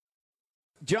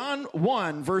John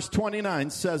 1, verse 29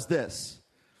 says this.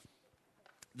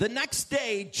 The next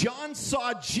day, John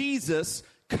saw Jesus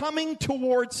coming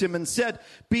towards him and said,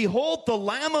 "Behold, the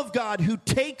Lamb of God who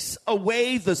takes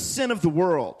away the sin of the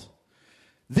world.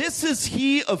 This is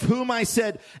he of whom I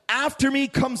said, after me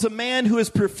comes a man who is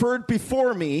preferred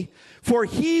before me, for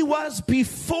he was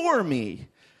before me.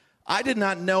 I did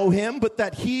not know him, but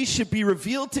that he should be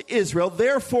revealed to Israel.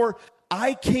 Therefore,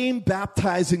 I came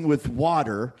baptizing with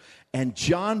water." And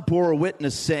John bore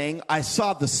witness, saying, "I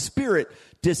saw the Spirit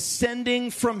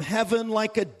descending from heaven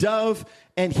like a dove,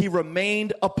 and he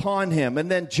remained upon him." And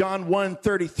then John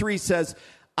 1:33 says,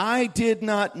 "I did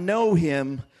not know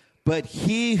him, but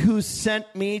he who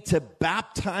sent me to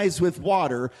baptize with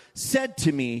water said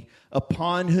to me,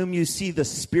 upon whom you see the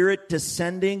Spirit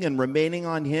descending and remaining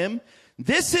on him,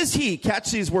 this is he,"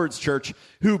 catch these words, church,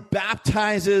 "who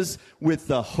baptizes with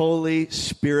the Holy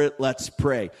Spirit." Let's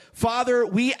pray. Father,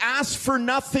 we ask for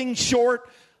nothing short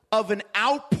of an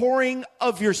outpouring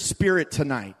of your Spirit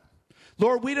tonight.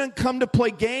 Lord, we didn't come to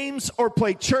play games or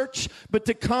play church, but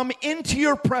to come into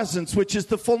your presence, which is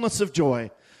the fullness of joy.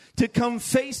 To come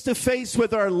face to face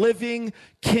with our living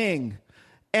King,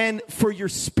 and for your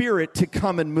Spirit to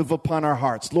come and move upon our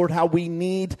hearts. Lord, how we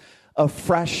need a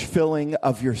fresh filling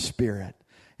of your Spirit.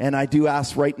 And I do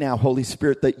ask right now, Holy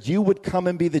Spirit, that you would come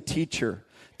and be the teacher,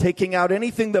 taking out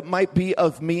anything that might be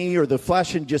of me or the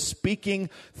flesh and just speaking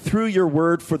through your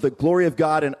word for the glory of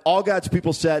God. And all God's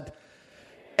people said,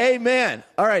 amen.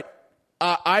 All right.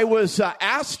 I was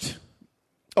asked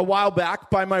a while back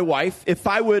by my wife if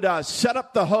I would set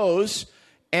up the hose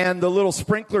and the little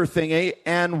sprinkler thingy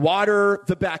and water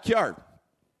the backyard.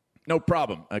 No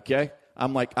problem, okay?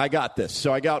 I'm like, I got this.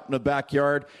 So I got in the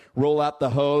backyard, roll out the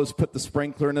hose, put the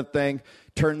sprinkler in the thing,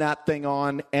 turn that thing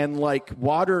on, and like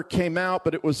water came out,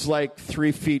 but it was like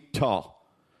 3 feet tall.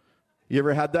 You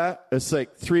ever had that? It's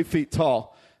like 3 feet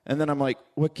tall. And then I'm like,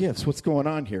 what gives? What's going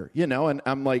on here? You know, and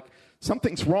I'm like,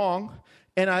 something's wrong.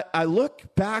 And I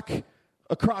look back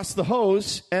across the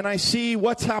hose, and I see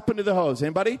what's happened to the hose.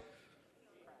 Anybody?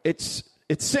 It's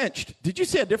cinched. Did you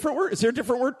say a different word? Is there a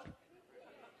different word?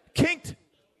 Kinked.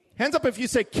 Hands up if you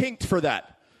say kinked for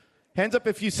that. Hands up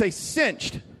if you say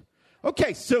cinched.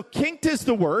 Okay, so kinked is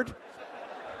the word.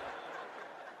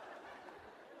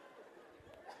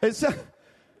 Is that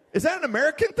an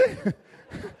American thing?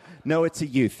 No, it's a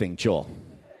you thing, Joel.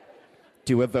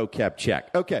 Do a vocab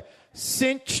check. Okay.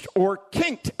 Cinched or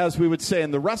kinked, as we would say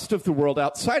in the rest of the world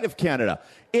outside of Canada.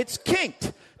 It's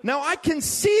kinked. Now, I can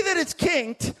see that it's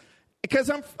kinked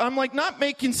because I'm like not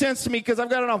making sense to me because I've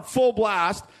got it on full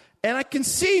blast, and I can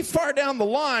see far down the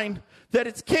line that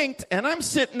it's kinked, and I'm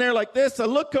sitting there like this. I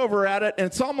look over at it, and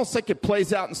it's almost like it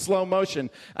plays out in slow motion.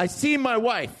 I see my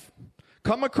wife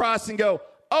come across and go,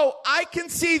 "Oh, I can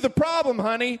see the problem,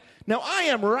 honey." Now, I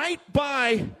am right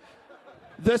by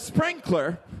the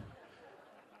sprinkler.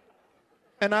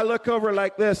 And I look over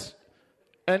like this,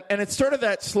 and it's sort of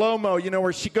that slow-mo, you know,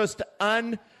 where she goes to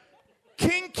unkink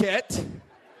it,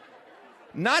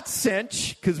 not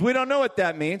cinch, because we don't know what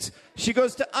that means. She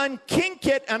goes to unkink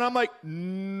it, and I'm like, no.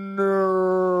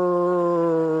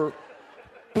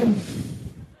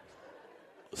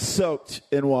 Soaked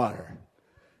in water.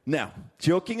 Now,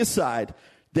 joking aside,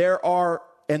 there are,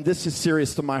 and this is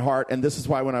serious to my heart, and this is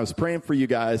why when I was praying for you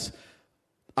guys,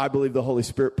 I believe the Holy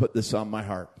Spirit put this on my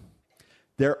heart.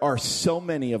 There are so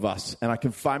many of us, and I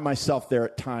can find myself there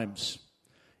at times,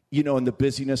 you know, in the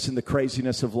busyness and the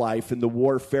craziness of life, in the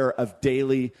warfare of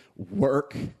daily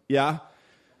work, yeah?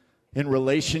 In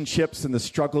relationships and the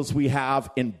struggles we have,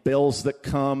 in bills that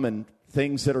come and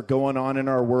things that are going on in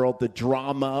our world, the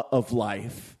drama of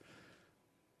life.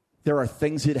 There are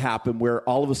things that happen where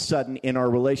all of a sudden in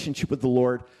our relationship with the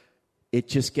Lord, it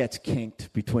just gets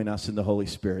kinked between us and the Holy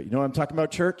Spirit. You know what I'm talking about,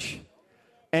 church?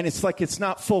 And it's like it's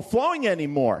not full-flowing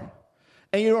anymore.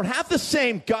 And you don't have the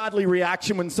same godly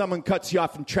reaction when someone cuts you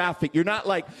off in traffic. You're not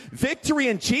like, victory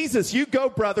in Jesus, you go,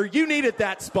 brother. You needed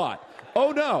that spot.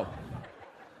 Oh, no.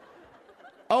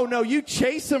 Oh, no, you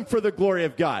chase him for the glory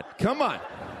of God. Come on.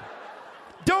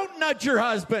 Don't nudge your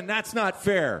husband. That's not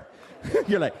fair.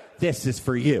 You're like, this is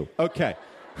for you. Okay.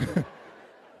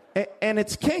 And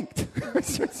it's kinked.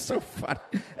 It's so funny.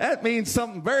 That means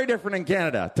something very different in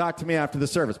Canada. Talk to me after the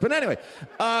service. But anyway,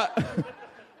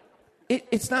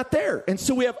 it's not there. And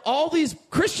so we have all these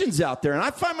Christians out there, and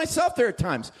I find myself there at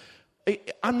times.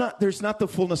 There's not the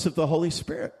fullness of the Holy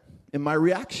Spirit in my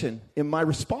reaction, in my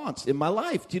response, in my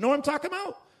life. Do you know what I'm talking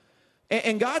about?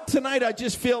 And God, tonight, I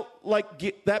just feel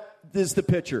like that is the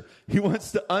picture. He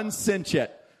wants to uncinch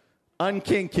it,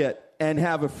 unkink it, and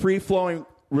have a free-flowing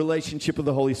relationship with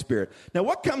the Holy Spirit. Now,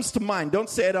 what comes to mind? Don't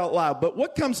say it out loud, but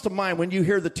what comes to mind when you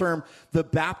hear the term the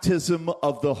baptism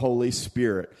of the Holy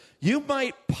Spirit? You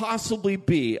might possibly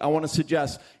be, I want to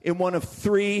suggest, in one of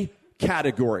three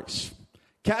categories.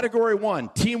 Category one,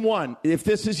 team one, if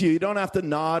this is you, you don't have to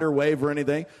nod or wave or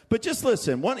anything, but just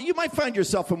listen. You might find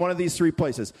yourself in one of these three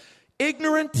places.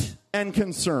 Ignorant and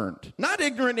concerned. Not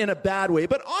ignorant in a bad way,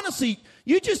 but honestly,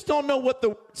 you just don't know what the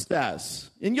word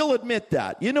says. And you'll admit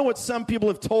that. You know what some people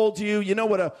have told you. You know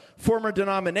what a former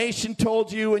denomination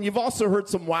told you. And you've also heard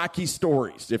some wacky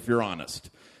stories, if you're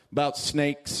honest, about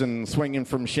snakes and swinging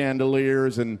from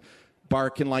chandeliers and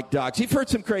barking like dogs. You've heard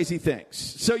some crazy things.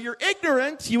 So you're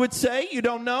ignorant, you would say. You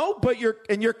don't know, but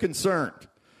you're concerned.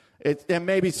 And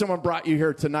maybe someone brought you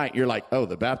here tonight. You're like, oh,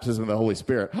 the baptism of the Holy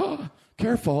Spirit. Oh,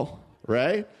 careful,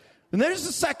 right? And there's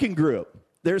the second group.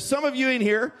 There's some of you in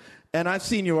here, and I've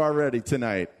seen you already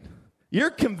tonight.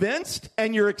 You're convinced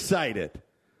and you're excited.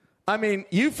 I mean,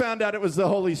 you found out it was the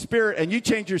Holy Spirit, and you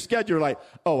changed your schedule. You're like,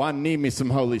 oh, I need me some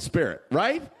Holy Spirit,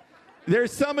 right?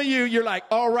 There's some of you, you're like,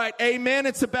 all right, amen,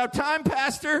 it's about time,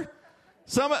 Pastor.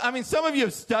 Some of you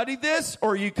have studied this,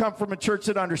 or you come from a church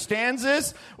that understands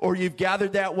this, or you've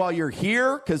gathered that while you're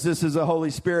here, because this is a Holy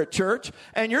Spirit church,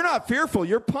 and you're not fearful,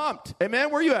 you're pumped.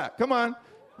 Amen, where you at? Come on.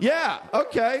 Yeah,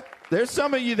 okay. There's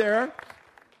some of you there,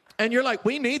 and you're like,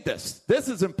 we need this. This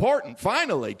is important,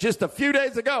 finally. Just a few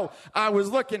days ago, I was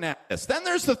looking at this. Then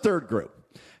there's the third group,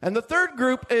 and the third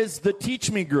group is the Teach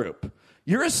Me group.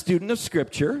 You're a student of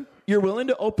Scripture. You're willing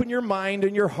to open your mind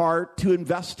and your heart to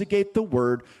investigate the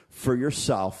Word for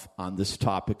yourself on this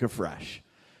topic afresh.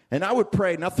 And I would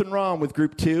pray, nothing wrong with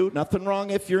group 2, nothing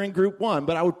wrong if you're in group 1,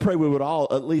 but I would pray we would all,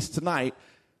 at least tonight,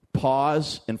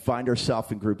 pause and find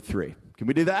ourselves in group 3. Can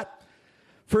we do that?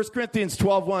 1 Corinthians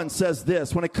 12:1 says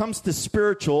this, when it comes to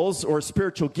spirituals or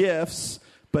spiritual gifts,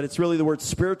 but it's really the word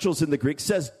spirituals in the Greek,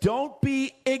 says, don't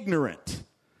be ignorant.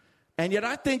 And yet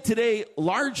I think today,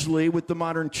 largely with the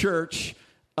modern church,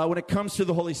 when it comes to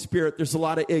the Holy Spirit, there's a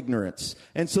lot of ignorance.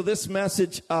 And so this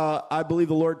message, I believe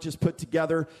the Lord just put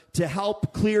together to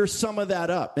help clear some of that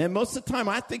up. And most of the time,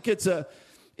 I think it's a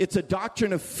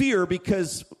doctrine of fear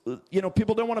because,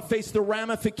 people don't want to face the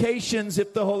ramifications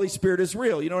if the Holy Spirit is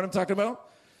real. You know what I'm talking about?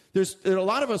 There's a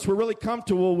lot of us, we're really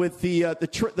comfortable with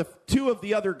the two of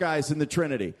the other guys in the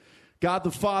Trinity. God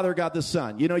the Father, God the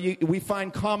Son. We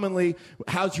find commonly,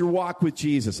 how's your walk with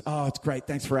Jesus? Oh, it's great.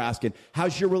 Thanks for asking.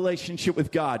 How's your relationship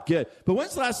with God? Good. But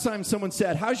when's the last time someone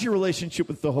said, how's your relationship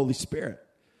with the Holy Spirit?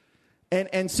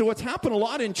 And so what's happened a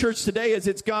lot in church today is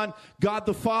it's gone God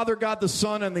the Father, God the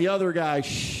Son, and the other guy,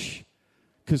 shh,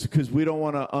 because we don't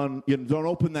want to, don't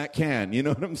open that can. You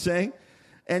know what I'm saying?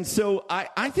 And so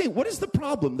I think, what is the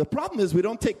problem? The problem is we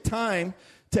don't take time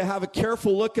to have a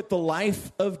careful look at the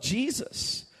life of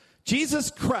Jesus. Jesus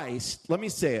Christ, let me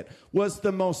say it, was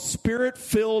the most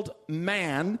spirit-filled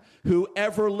man who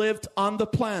ever lived on the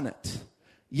planet.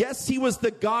 Yes, he was the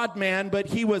God-man, but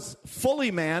he was fully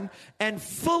man and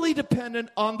fully dependent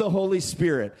on the Holy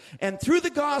Spirit. And through the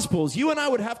Gospels, you and I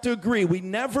would have to agree, we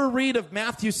never read of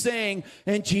Matthew saying,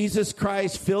 and Jesus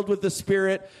Christ, filled with the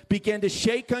Spirit, began to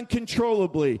shake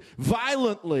uncontrollably,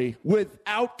 violently,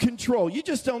 without control. You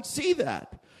just don't see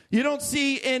that. You don't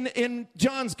see in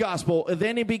John's gospel,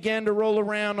 then he began to roll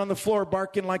around on the floor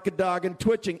barking like a dog and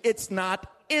twitching. It's not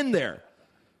in there.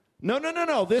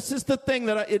 No. This is the thing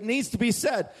that it needs to be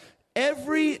said.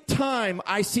 Every time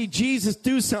I see Jesus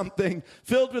do something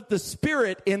filled with the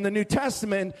Spirit in the New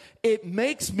Testament, it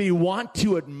makes me want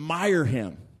to admire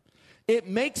him. It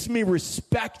makes me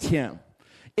respect him.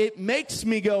 It makes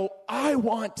me go, I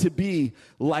want to be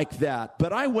like that.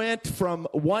 But I went from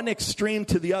one extreme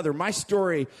to the other. My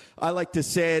story, I like to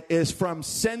say it, is from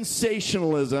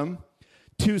sensationalism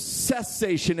to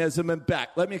cessationism and back.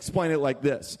 Let me explain it like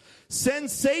this.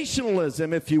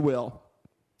 Sensationalism, if you will,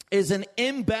 is an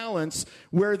imbalance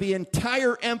where the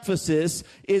entire emphasis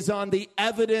is on the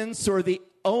evidence or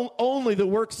only the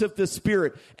works of the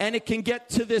Spirit. And it can get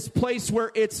to this place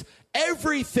where it's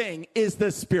everything is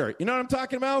the Spirit. You know what I'm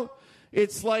talking about?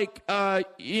 It's like,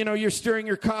 you're stirring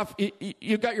your coffee.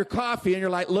 You got your coffee and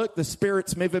you're like, look, the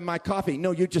Spirit's moving my coffee.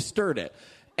 No, you just stirred it.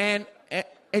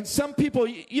 And some people,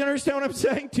 you understand what I'm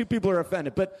saying? 2 people are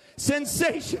offended. But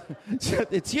sensation,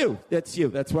 it's you. That's you.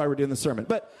 That's why we're doing the sermon.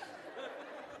 But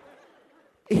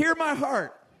hear my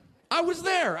heart. I was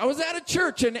there. I was at a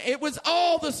church, and it was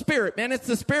all the Spirit, man. It's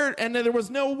the Spirit, and there was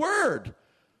no Word.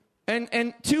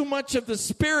 And too much of the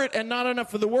Spirit and not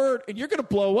enough of the Word, and you're going to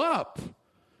blow up.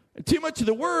 And too much of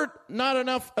the Word, not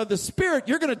enough of the Spirit,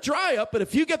 you're going to dry up. But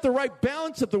if you get the right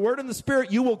balance of the Word and the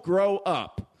Spirit, you will grow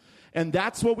up. And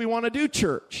that's what we want to do,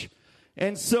 church.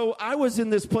 And so I was in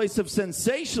this place of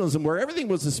sensationalism where everything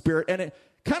was a spirit, and it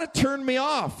kind of turned me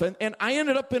off. And I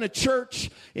ended up in a church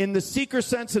in the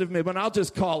seeker-sensitive movement, I'll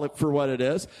just call it for what it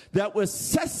is, that was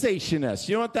cessationist.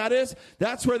 You know what that is?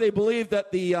 That's where they believe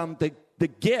that the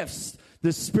gifts,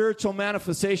 the spiritual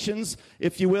manifestations,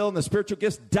 if you will, and the spiritual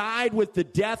gifts died with the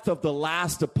death of the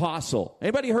last apostle.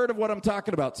 Anybody heard of what I'm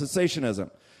talking about, cessationism?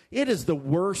 It is the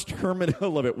worst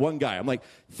hermeneutic of it. One guy. I'm like,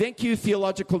 thank you,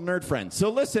 theological nerd friend. So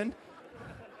listen,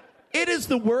 it is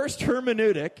the worst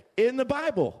hermeneutic in the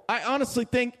Bible. I honestly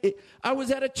think, I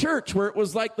was at a church where it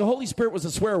was like the Holy Spirit was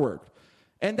a swear word.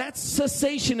 And that's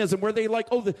cessationism, where they like,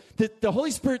 oh, the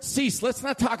Holy Spirit ceased. Let's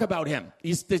not talk about him.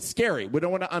 It's scary. We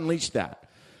don't want to unleash that.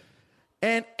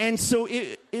 And so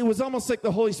it was almost like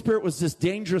the Holy Spirit was this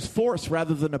dangerous force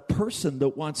rather than a person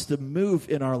that wants to move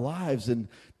in our lives and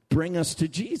bring us to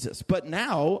Jesus. But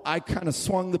now I kind of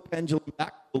swung the pendulum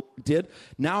back a little bit.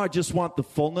 Now I just want the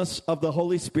fullness of the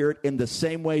Holy Spirit in the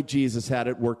same way Jesus had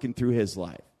it working through his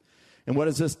life. And what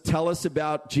does this tell us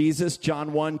about Jesus?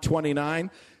 John 1:29.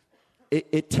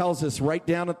 It tells us right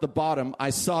down at the bottom,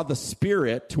 I saw the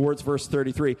Spirit, towards verse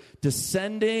 33,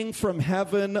 descending from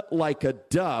heaven like a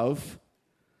dove,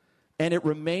 and it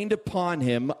remained upon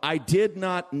him. I did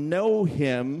not know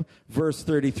him, verse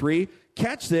 33.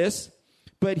 Catch this.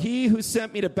 But he who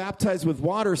sent me to baptize with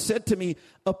water said to me,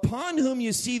 upon whom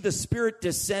you see the Spirit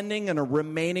descending and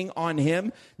remaining on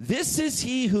him, this is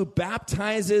he who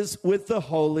baptizes with the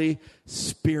Holy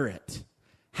Spirit.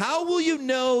 How will you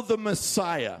know the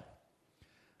Messiah?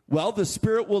 Well, the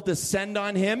Spirit will descend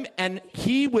on him, and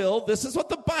he will, this is what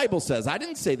the Bible says. I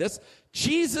didn't say this.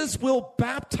 Jesus will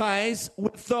baptize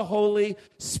with the Holy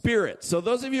Spirit. So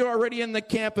those of you who are already in the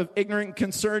camp of ignorant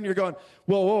concern, you're going,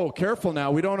 whoa, careful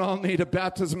now. We don't all need a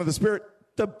baptism of the Spirit.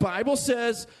 The Bible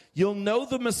says you'll know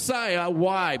the Messiah.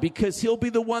 Why? Because he'll be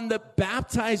the one that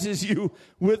baptizes you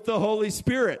with the Holy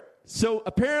Spirit. So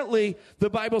apparently the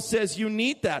Bible says you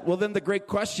need that. Well, then the great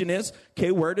question is,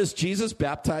 okay, where does Jesus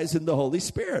baptize in the Holy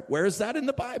Spirit? Where is that in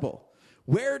the Bible?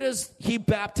 Where does he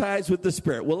baptize with the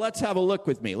Spirit? Well, let's have a look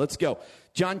with me. Let's go.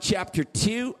 John chapter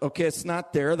 2. Okay, it's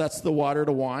not there. That's the water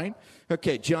to wine.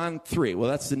 Okay, John 3. Well,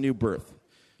 that's the new birth.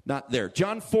 Not there.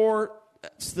 John 4,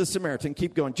 that's the Samaritan.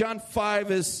 Keep going. John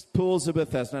 5 is pools of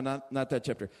Bethesda. Not that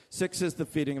chapter. 6 is the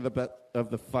feeding of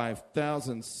the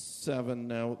 5,000. 7,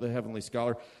 no, the heavenly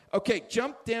scholar. Okay,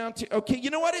 jump down to, okay,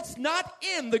 you know what? It's not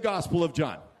in the Gospel of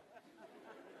John.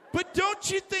 But don't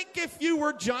you think if you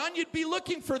were John, you'd be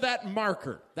looking for that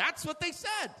marker? That's what they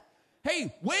said.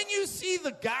 Hey, when you see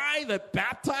the guy that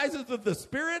baptizes with the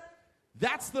Spirit,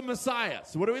 that's the Messiah.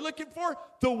 So what are we looking for?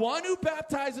 The one who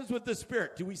baptizes with the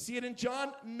Spirit. Do we see it in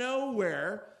John?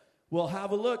 Nowhere. We'll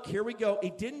have a look. Here we go. He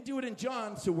didn't do it in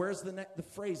John, so where's the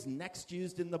phrase next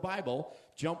used in the Bible?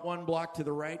 Jump one block to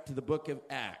the right to the book of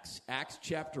Acts. Acts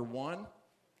chapter 1,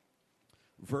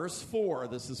 verse 4,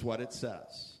 this is what it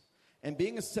says. And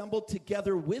being assembled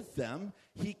together with them,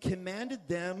 he commanded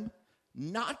them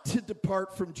not to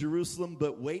depart from Jerusalem,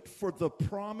 but wait for the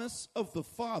promise of the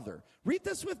Father. Read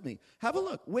this with me. Have a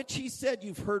look. Which he said,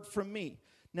 you've heard from me.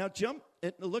 Now jump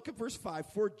and look at verse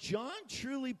 5. For John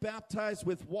truly baptized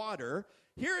with water.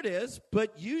 Here it is.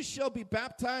 But you shall be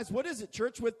baptized, what is it,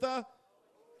 church? With the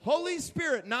Holy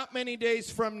Spirit, not many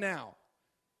days from now.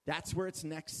 That's where it's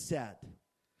next said.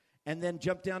 And then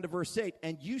jump down to verse 8.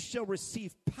 And you shall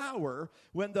receive power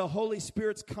when the Holy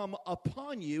Spirit's come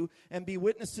upon you, and be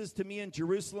witnesses to me in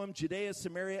Jerusalem, Judea,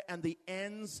 Samaria, and the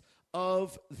ends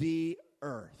of the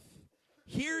earth.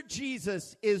 Here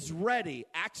Jesus is ready,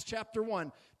 Acts chapter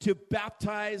 1, to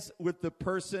baptize with the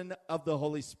person of the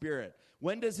Holy Spirit.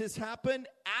 When does this happen?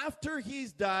 After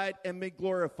he's died and been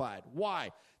glorified.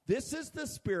 Why? This is the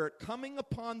Spirit coming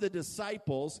upon the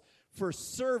disciples for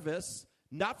service,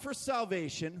 not for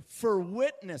salvation, for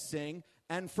witnessing,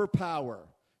 and for power.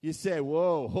 You say,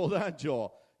 whoa, hold on,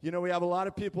 Joel. You know, we have a lot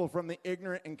of people from the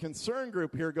ignorant and concerned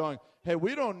group here going, hey,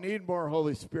 we don't need more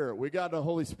Holy Spirit. We got the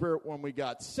Holy Spirit when we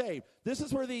got saved. This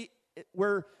is where the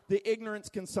ignorance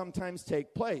can sometimes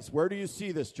take place. Where do you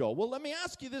see this, Joel? Well, let me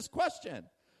ask you this question.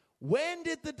 When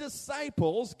did the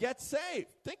disciples get saved?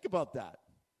 Think about that.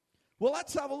 Well,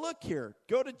 let's have a look here.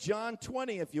 Go to John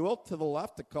 20, if you will, to the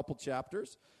left, a couple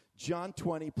chapters. John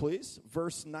 20, please,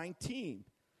 verse 19.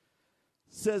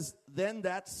 Says, then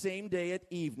that same day at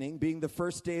evening, being the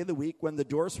first day of the week, when the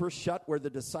doors were shut where the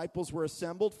disciples were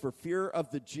assembled for fear of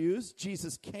the Jews,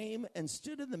 Jesus came and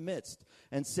stood in the midst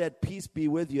and said, peace be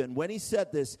with you. And when he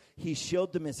said this, he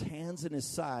showed them his hands and his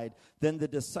side. Then the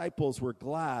disciples were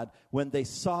glad when they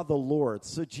saw the Lord.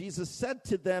 So Jesus said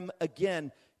to them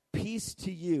again, peace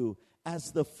to you.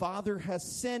 As the Father has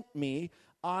sent me,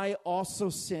 I also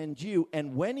send you.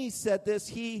 And when he said this,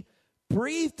 he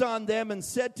breathed on them and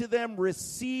said to them,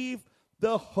 receive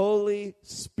the Holy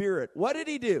Spirit. What did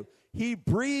he do? He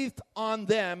breathed on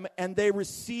them and they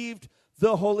received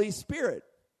the Holy Spirit.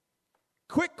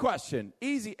 Quick question,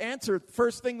 easy answer.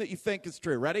 First thing that you think is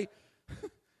true. Ready?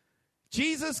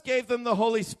 Jesus gave them the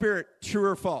Holy Spirit. True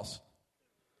or false?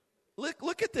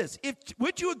 Look at this.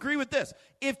 Would you agree with this?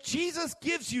 If Jesus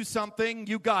gives you something,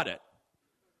 you got it.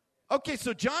 Okay,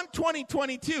 so John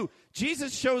 20:22,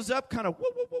 Jesus shows up kind of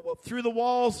through the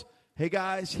walls. Hey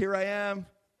guys, here I am.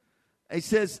 He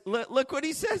says, look what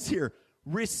he says here.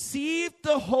 Receive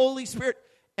the Holy Spirit.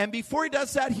 And before he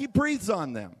does that, he breathes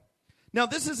on them. Now,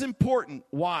 this is important.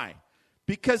 Why?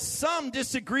 Because some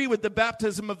disagree with the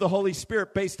baptism of the Holy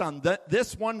Spirit based on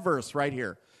this one verse right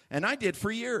here. And I did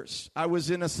for years. I was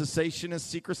in a cessationist,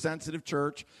 seeker-sensitive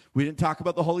church. We didn't talk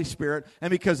about the Holy Spirit.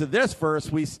 And because of this verse,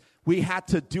 we had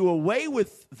to do away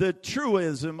with the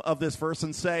truism of this verse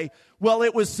and say, well,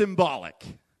 it was symbolic.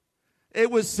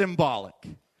 It was symbolic.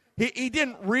 He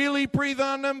didn't really breathe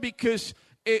on them because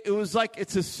it was like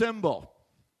it's a symbol.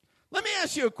 Let me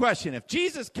ask you a question. If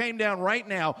Jesus came down right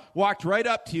now, walked right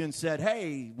up to you and said,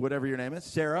 hey, whatever your name is,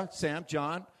 Sarah, Sam,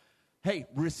 John, hey,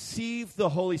 receive the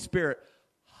Holy Spirit.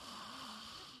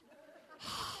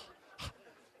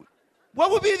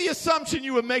 What would be the assumption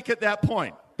you would make at that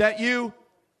point?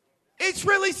 It's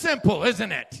really simple,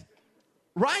 isn't it?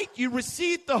 Right? You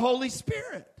received the Holy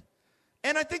Spirit.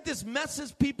 And I think this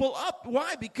messes people up.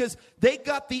 Why? Because they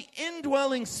got the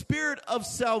indwelling spirit of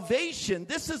salvation.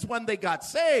 This is when they got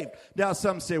saved. Now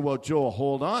some say, well, Joel,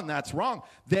 hold on, that's wrong.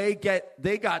 They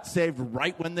got saved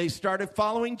right when they started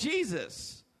following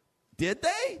Jesus. Did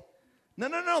they?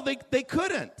 No, they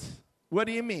couldn't. What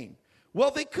do you mean?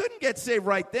 Well, they couldn't get saved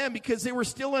right then because they were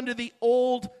still under the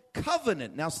old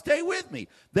covenant. Now stay with me.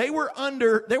 They were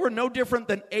no different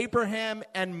than Abraham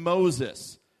and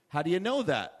Moses. How do you know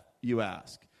that? You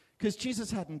ask. Because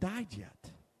Jesus hadn't died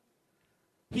yet.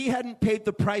 He hadn't paid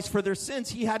the price for their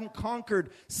sins. He hadn't conquered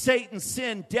Satan,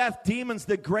 sin, death, demons,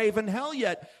 the grave, and hell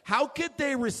yet. How could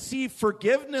they receive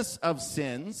forgiveness of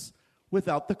sins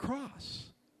without the cross?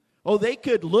 Oh, they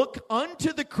could look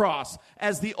unto the cross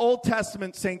as the Old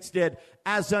Testament saints did,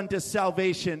 as unto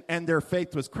salvation, and their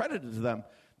faith was credited to them.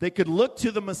 They could look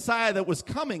to the Messiah that was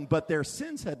coming, but their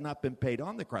sins had not been paid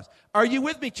on the cross. Are you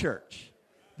with me, church?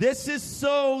 This is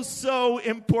so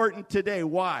important today.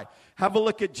 Why? Have a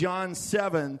look at John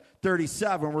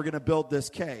 7:37. We're going to build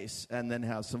this case and then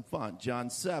have some fun. John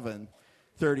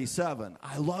 7:37.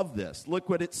 I love this. Look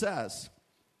what it says.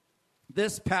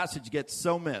 This passage gets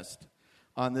so missed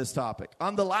on this topic.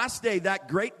 On the last day, that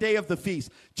great day of the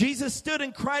feast, Jesus stood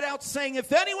and cried out, saying,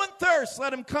 if anyone thirsts,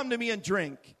 let him come to me and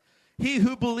drink. He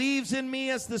who believes in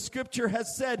me, as the scripture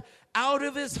has said, out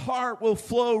of his heart will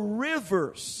flow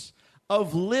rivers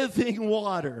of living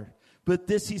water. But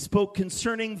this he spoke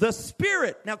concerning the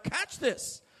Spirit. Now catch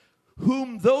this.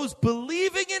 Whom those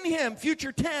believing in him,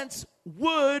 future tense,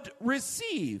 would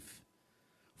receive.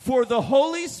 For the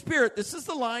Holy Spirit, this is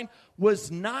the line,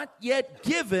 was not yet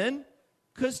given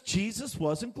because Jesus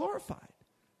wasn't glorified.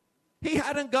 He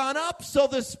hadn't gone up, so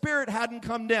the Spirit hadn't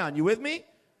come down. You with me?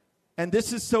 And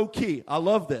this is so key. I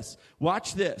love this.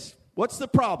 Watch this. What's the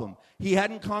problem? He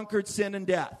hadn't conquered sin and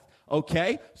death.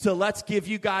 Okay, so let's give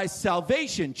you guys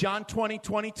salvation. John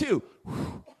 20:22.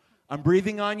 I'm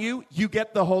breathing on you. You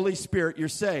get the Holy Spirit. You're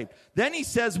saved. Then he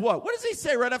says what? What does he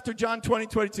say right after John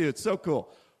 20:22? It's so cool.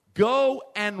 Go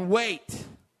and wait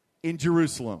in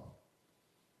Jerusalem.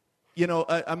 You know,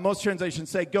 most translations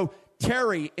say go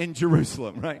tarry in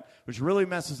Jerusalem, right? Which really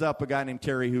messes up a guy named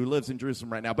Terry who lives in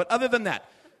Jerusalem right now. But other than that,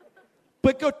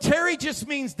 but go tarry just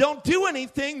means don't do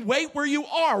anything. Wait where you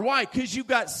are. Why? Because you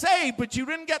got saved, but you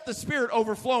didn't get the Spirit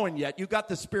overflowing yet. You got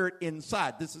the Spirit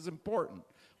inside. This is important.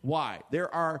 Why?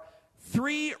 There are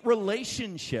 3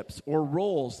 relationships or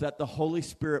roles that the Holy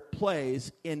Spirit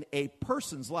plays in a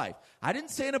person's life. I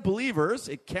didn't say in a believer's.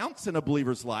 It counts in a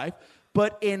believer's life,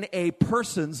 but in a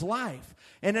person's life.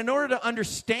 And in order to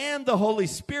understand the Holy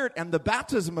Spirit and the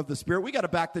baptism of the Spirit, we got to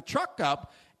back the truck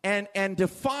up and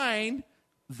define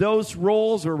those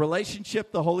roles or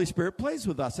relationship the Holy Spirit plays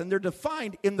with us. And they're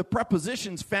defined in the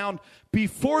prepositions found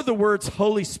before the words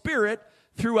Holy Spirit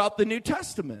throughout the New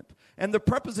Testament. And the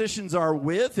prepositions are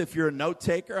with. If you're a note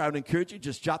taker, I would encourage you,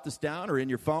 just jot this down or in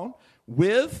your phone.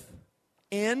 With,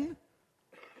 in,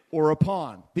 or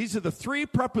upon. These are the 3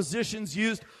 prepositions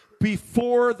used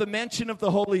before the mention of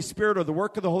the Holy Spirit or the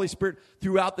work of the Holy Spirit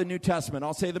throughout the New Testament.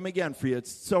 I'll say them again for you. It's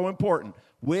so important.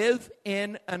 With,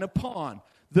 in, and upon.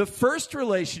 The first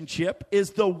relationship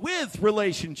is the with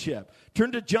relationship.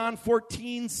 Turn to John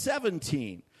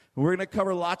 14:17. We're going to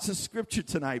cover lots of scripture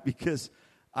tonight because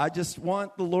I just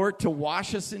want the Lord to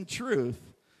wash us in truth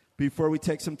before we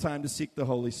take some time to seek the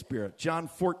Holy Spirit. John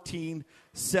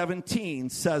 14:17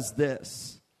 says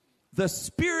this, "The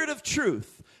Spirit of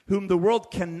truth, whom the world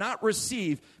cannot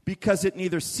receive because it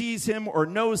neither sees him or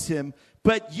knows him,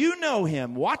 but you know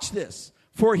him." Watch this.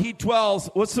 "For he dwells,"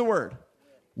 what's the word?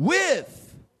 With.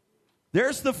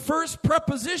 There's the first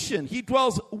preposition. He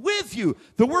dwells with you.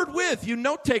 The word with, you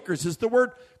note takers, is the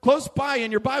word close by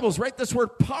in your Bibles. Write this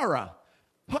word para.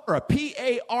 Para,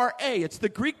 P-A-R-A. It's the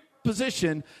Greek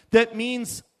position that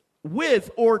means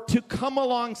with or to come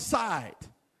alongside.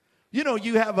 You know,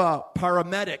 you have a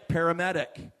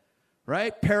paramedic,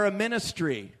 right?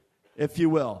 Paraministry, if you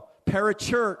will.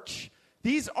 Parachurch.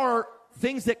 These are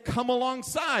things that come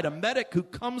alongside. A medic who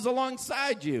comes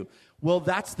alongside you. Well,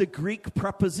 that's the Greek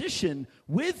preposition,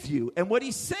 with you. And what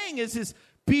he's saying is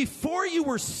before you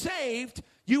were saved,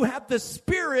 you have the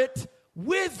Spirit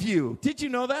with you. Did you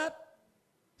know that?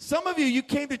 Some of you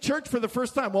came to church for the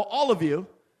first time. Well, all of you.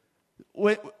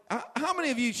 How many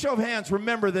of you, show of hands,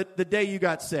 remember the day you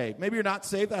got saved? Maybe you're not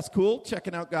saved. That's cool.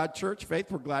 Checking out God Church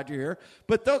Faith. We're glad you're here.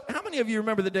 But how many of you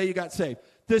remember the day you got saved?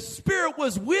 The Spirit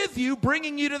was with you,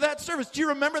 bringing you to that service. Do you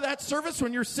remember that service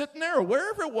when you're sitting there or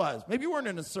wherever it was? Maybe you weren't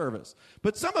in a service.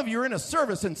 But some of you were in a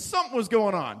service and something was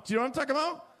going on. Do you know what I'm talking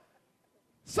about?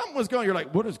 Something was going on. You're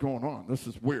like, what is going on? This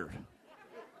is weird.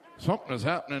 Something is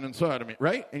happening inside of me,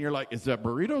 right? And you're like, is that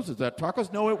burritos? Is that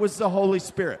tacos? No, it was the Holy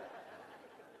Spirit.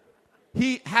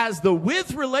 He has the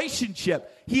with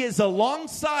relationship. He is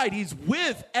alongside. He's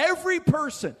with every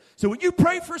person. So when you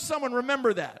pray for someone,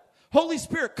 remember that. Holy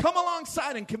Spirit, come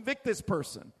alongside and convict this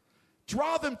person.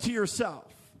 Draw them to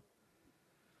yourself.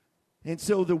 And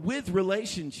so the with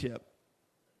relationship,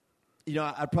 you know,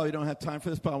 I probably don't have time for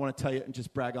this, but I want to tell you and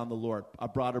just brag on the Lord. I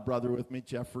brought a brother with me,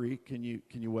 Jeffrey. Can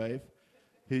you wave?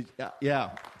 Yeah.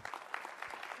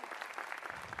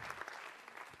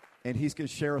 And he's going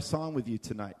to share a song with you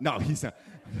tonight. No, he's not.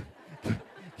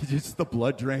 Just the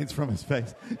blood drains from his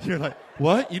face. You're like,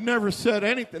 what? You never said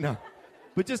anything. No.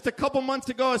 But just a couple months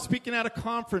ago, I was speaking at a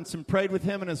conference and prayed with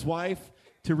him and his wife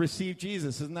to receive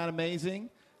Jesus. Isn't that amazing?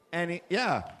 And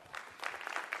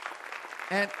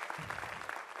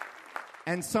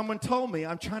And someone told me,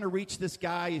 I'm trying to reach this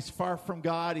guy. He's far from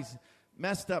God. He's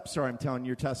messed up. Sorry, I'm telling you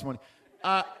your testimony.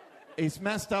 He's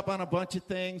messed up on a bunch of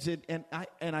things, and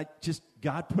I just,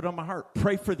 God put on my heart,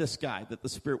 pray for this guy, that the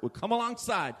Spirit would come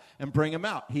alongside and bring him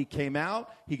out. He came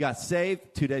out, he got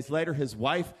saved. 2 days later, his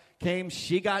wife came,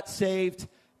 she got saved,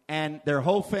 and their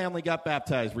whole family got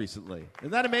baptized recently.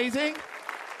 Isn't that amazing?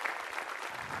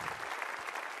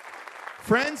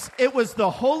 Friends, it was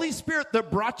the Holy Spirit that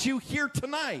brought you here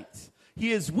tonight.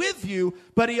 He is with you,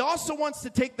 but he also wants to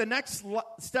take the next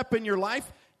step in your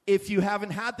life. If you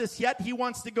haven't had this yet, he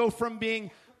wants to go from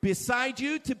being beside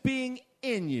you to being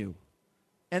in you.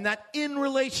 And that in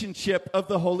relationship of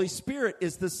the Holy Spirit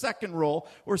is the second role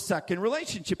or second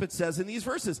relationship. It says in these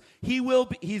verses,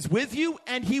 he's with you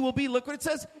and he will be, look what it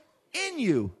says, in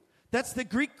you. That's the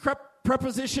Greek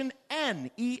preposition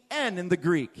en, E-N in the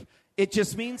Greek. It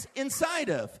just means inside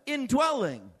of,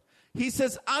 indwelling. He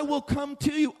says, I will come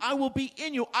to you. I will be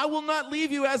in you. I will not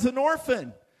leave you as an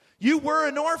orphan. You were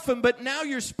an orphan, but now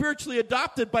you're spiritually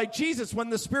adopted by Jesus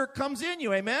when the Spirit comes in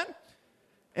you. Amen?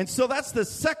 And so that's the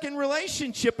second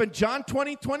relationship in John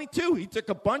 20:22. He took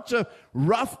a bunch of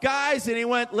rough guys and he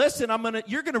went, listen,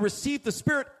 you're going to receive the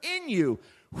Spirit in you.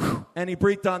 And he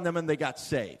breathed on them and they got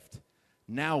saved.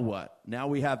 Now what? Now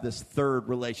we have this third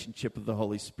relationship of the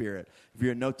Holy Spirit. If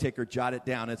you're a note taker, jot it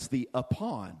down. It's the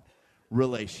upon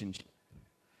relationship.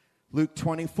 Luke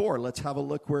 24, let's have a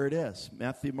look where it is.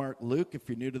 Matthew, Mark, Luke, if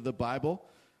you're new to the Bible.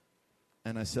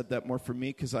 And I said that more for me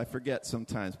because I forget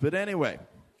sometimes. But anyway,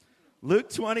 Luke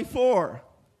 24.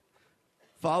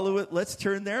 Follow it. Let's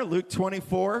turn there. Luke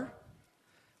 24,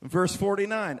 verse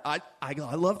 49. I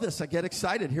love this. I get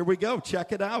excited. Here we go.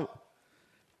 Check it out.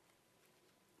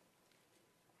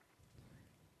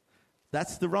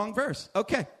 That's the wrong verse.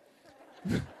 Okay.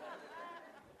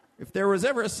 If there was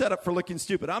ever a setup for looking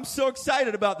stupid, I'm so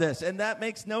excited about this, and that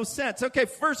makes no sense. Okay,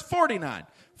 verse 49.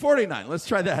 49, let's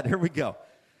try that. Here we go.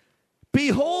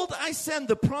 Behold, I send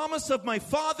the promise of my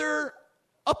Father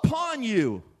upon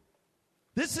you.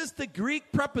 This is the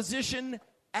Greek preposition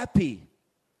epi,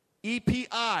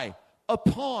 E-P-I,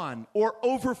 upon or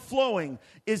overflowing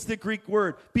is the Greek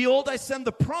word. Behold, I send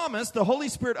the promise, the Holy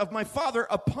Spirit of my Father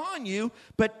upon you,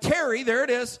 but tarry, there it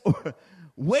is,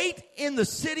 wait in the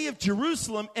city of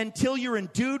Jerusalem until you're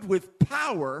endued with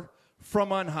power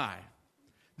from on high.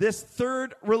 This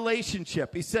third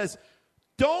relationship, he says,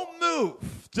 don't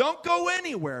move. Don't go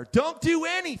anywhere. Don't do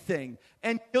anything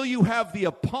until you have the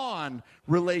upon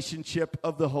relationship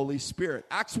of the Holy Spirit.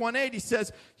 Acts 1:8, he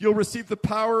says, you'll receive the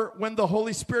power when the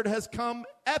Holy Spirit has come,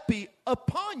 epi,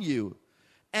 upon you.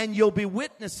 And you'll be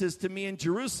witnesses to me in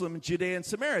Jerusalem, Judea, and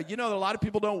Samaria. You know that a lot of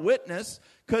people don't witness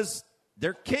because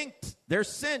they're kinked. They're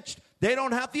cinched. They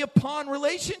don't have the upon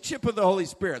relationship with the Holy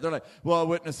Spirit. They're like, well,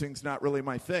 witnessing's not really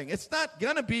my thing. It's not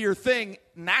going to be your thing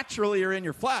naturally or in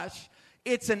your flesh.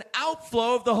 It's an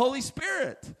outflow of the Holy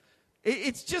Spirit.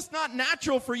 It's just not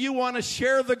natural for you to want to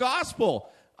share the gospel.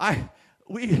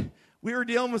 We were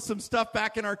dealing with some stuff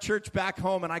back in our church back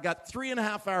home, and I got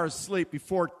 3.5 hours sleep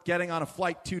before getting on a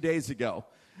flight 2 days ago.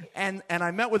 And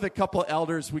I met with a couple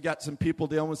elders. We got some people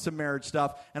dealing with some marriage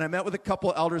stuff. And I met with a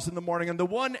couple elders in the morning. And the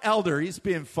one elder, he's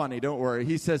being funny, don't worry.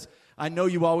 He says, I know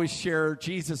you always share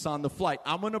Jesus on the flight.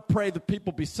 I'm going to pray the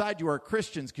people beside you are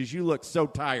Christians because you look so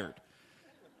tired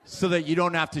so that you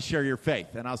don't have to share your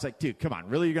faith. And I was like, dude, come on.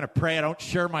 Really? You're going to pray I don't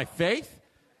share my faith?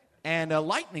 And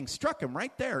lightning struck him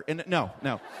right there. And no.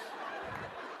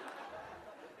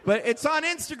 But it's on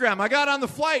Instagram. I got on the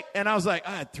flight, and I was like,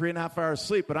 I had 3.5 hours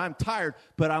sleep, but I'm tired.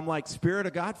 But I'm like, Spirit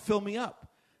of God, fill me up.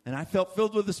 And I felt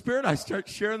filled with the Spirit. I start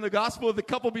sharing the gospel with the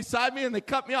couple beside me, and they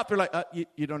cut me off. They're like,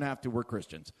 you don't have to. We're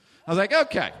Christians. I was like,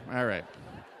 okay, all right.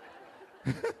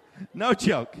 No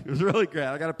joke. It was really great.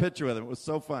 I got a picture with him. It was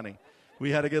so funny. We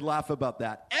had a good laugh about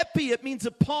that. Epi, it means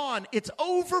upon. It's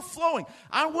overflowing.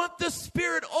 I want the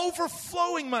Spirit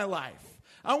overflowing my life.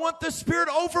 I want the Spirit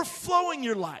overflowing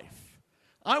your life.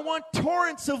 I want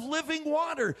torrents of living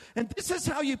water. And this is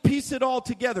how you piece it all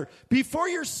together. Before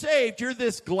you're saved, you're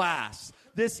this glass,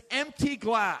 this empty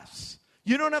glass.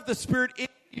 You don't have the Spirit in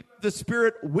you, the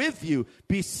Spirit with you,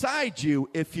 beside you,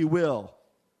 if you will.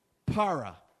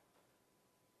 Para.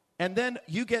 And then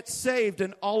you get saved,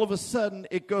 and all of a sudden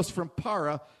it goes from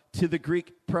para to the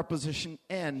Greek preposition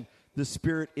en. The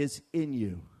Spirit is in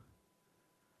you.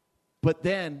 But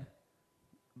then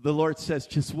the Lord says,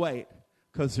 just wait,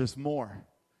 because there's more.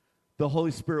 The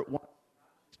Holy Spirit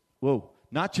wants,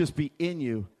 not just be in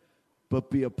you,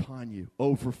 but be upon you,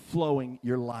 overflowing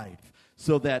your life,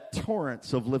 so that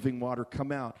torrents of living water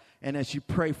come out. And as you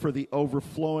pray for the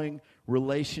overflowing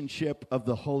relationship of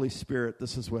the Holy Spirit,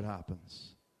 this is what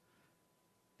happens.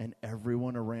 And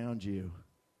everyone around you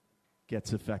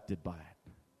gets affected by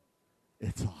it.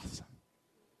 It's awesome.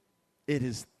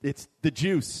 It's the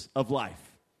juice of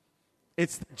life.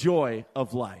 It's the joy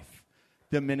of life,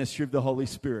 the ministry of the Holy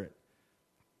Spirit.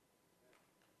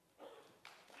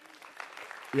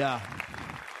 Yeah.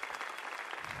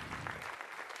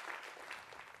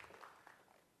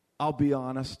 I'll be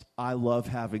honest, I love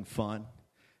having fun.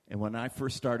 And when I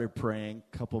first started praying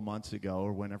a couple months ago,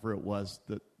 or whenever it was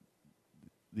that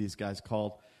these guys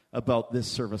called about this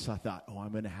service, I thought,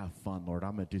 I'm going to have fun, Lord.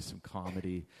 I'm going to do some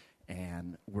comedy,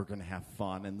 and we're going to have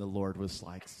fun. And the Lord was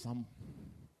like,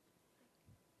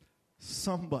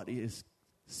 somebody is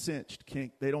cinched,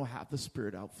 kinked. They don't have the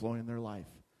Spirit outflowing in their life.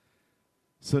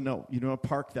 So no, you don't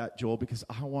park that, Joel, because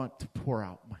I want to pour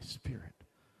out my Spirit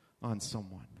on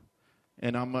someone.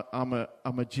 And I'm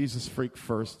a Jesus freak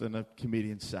first and a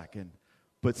comedian second.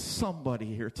 But somebody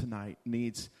here tonight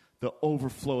needs the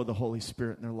overflow of the Holy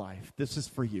Spirit in their life. This is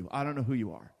for you. I don't know who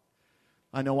you are.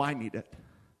 I know I need it.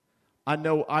 I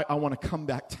know I want to come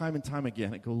back time and time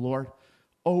again and go, Lord,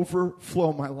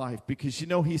 overflow my life. Because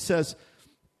he says,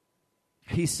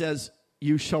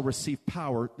 you shall receive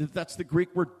power. That's the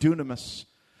Greek word dunamis.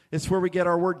 It's where we get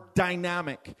our word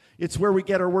dynamic. It's where we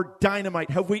get our word dynamite.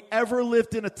 Have we ever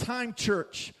lived in a time,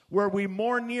 church, where we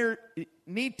more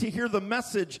need to hear the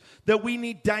message that we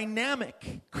need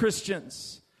dynamic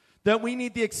Christians, that we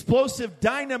need the explosive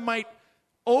dynamite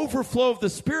overflow of the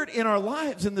Spirit in our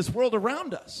lives, in this world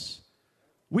around us?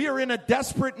 We are in a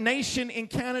desperate nation in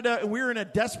Canada, and we're in a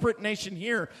desperate nation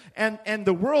here. And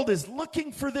the world is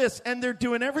looking for this, and they're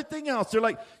doing everything else. They're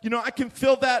like, I can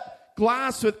fill that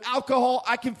glass with alcohol.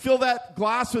 I can fill that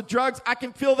glass with drugs. I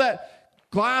can fill that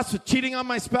glass with cheating on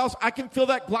my spouse. I can fill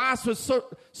that glass with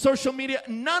social media.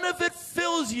 None of it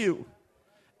fills you.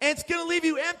 And it's going to leave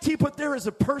you empty, but there is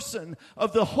a person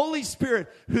of the Holy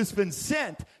Spirit who's been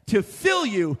sent to fill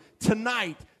you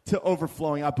tonight to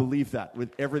overflowing. I believe that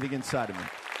with everything inside of me.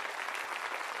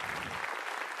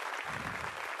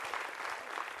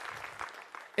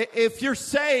 If you're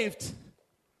saved,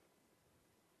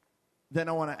 then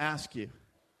I want to ask you,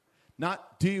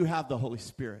 not do you have the Holy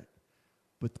Spirit,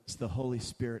 but does the Holy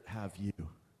Spirit have you?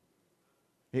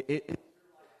 It's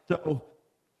so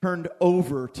turned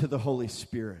over to the Holy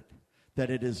Spirit that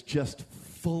it is just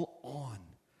full on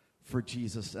for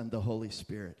Jesus and the Holy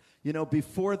Spirit.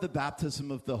 Before the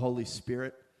baptism of the Holy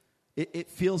Spirit, it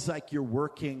feels like you're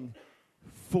working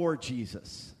for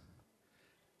Jesus.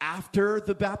 After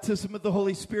the baptism of the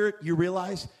Holy Spirit, you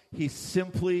realize he's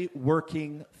simply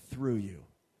working through you.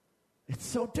 It's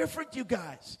so different, you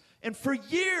guys. And for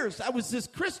years, I was this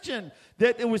Christian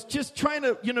that it was just trying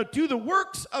to, do the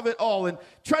works of it all and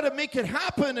try to make it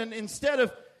happen. And instead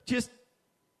of just,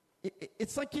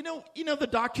 it's like, the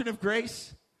doctrine of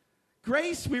grace.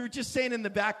 Grace, we were just saying in the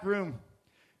back room,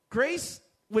 grace,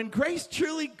 when grace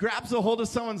truly grabs a hold of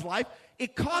someone's life,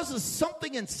 it causes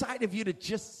something inside of you to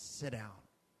just sit down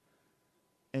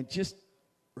and just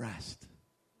rest.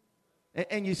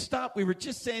 And you stop, we were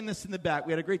just saying this in the back.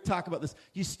 We had a great talk about this.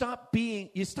 You stop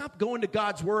going to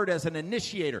God's word as an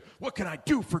initiator. What can I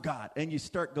do for God? And you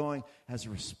start going as a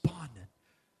respondent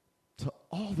to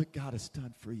all that God has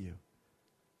done for you.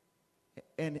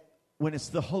 And when it's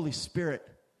the Holy Spirit,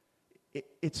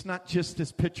 it's not just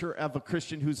this picture of a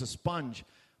Christian who's a sponge,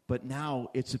 but now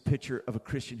it's a picture of a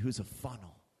Christian who's a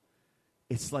funnel.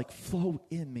 It's like, flow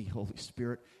in me, Holy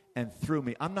Spirit, and through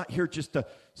me. I'm not here just to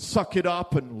suck it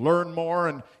up and learn more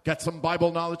and get some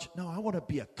Bible knowledge. No, I want to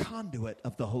be a conduit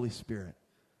of the Holy Spirit.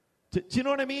 Do you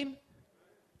know what I mean?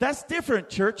 That's different,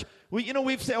 church.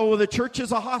 We've said, the church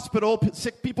is a hospital.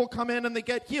 Sick people come in and they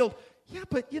get healed. Yeah,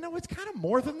 but it's kind of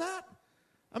more than that.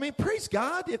 I mean, praise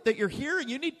God that you're here and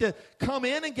you need to come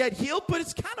in and get healed, but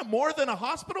it's kind of more than a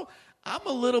hospital. I'm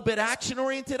a little bit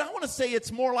action-oriented. I want to say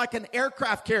it's more like an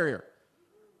aircraft carrier.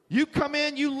 You come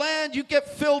in, you land, you get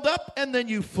filled up, and then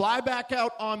you fly back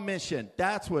out on mission.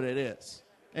 That's what it is.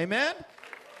 Amen?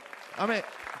 I mean,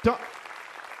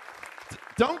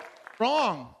 don't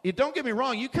get me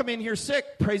wrong. You come in here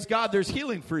sick, praise God, there's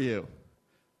healing for you.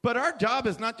 But our job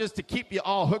is not just to keep you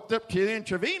all hooked up to the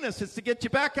intravenous. It's to get you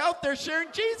back out there sharing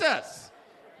Jesus.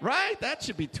 Right? That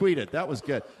should be tweeted. That was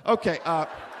good. Okay.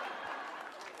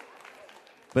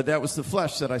 But that was the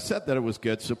flesh that I said that it was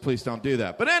good, so please don't do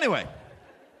that. But anyway.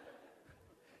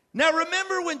 Now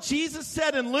remember when Jesus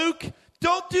said in Luke,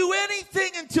 don't do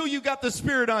anything until you got the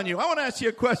Spirit on you. I want to ask you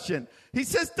a question. He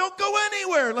says, don't go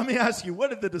anywhere. Let me ask you,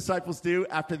 what did the disciples do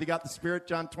after they got the Spirit?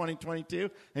 John 20:22.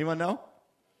 Anyone know?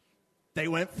 They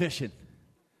went fishing.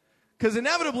 Because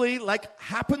inevitably, like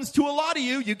happens to a lot of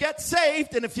you, you get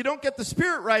saved, and if you don't get the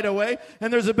Spirit right away,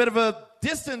 and there's a bit of a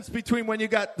distance between when you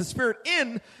got the Spirit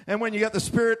in and when you got the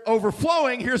Spirit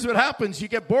overflowing, here's what happens. You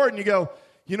get bored and you go,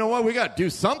 you know what, we got to do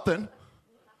something.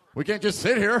 We can't just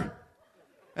sit here.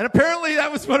 And apparently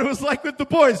that was what it was like with the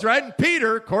boys, right? And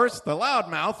Peter, of course, the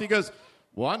loudmouth, he goes,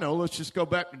 well, I know, let's just go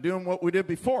back to doing what we did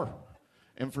before.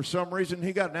 And for some reason,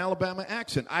 he got an Alabama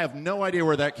accent. I have no idea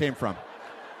where that came from.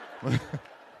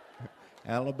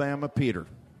 Alabama Peter.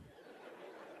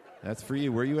 That's for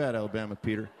you. Where you at, Alabama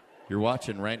Peter? You're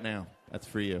watching right now. That's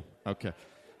for you. Okay.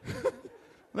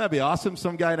 That'd be awesome.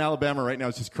 Some guy in Alabama right now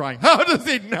is just crying. How does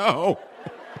he know?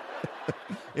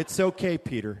 It's okay,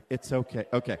 Peter. It's okay.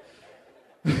 Okay.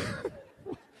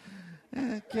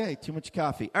 Okay, too much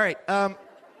coffee. All right.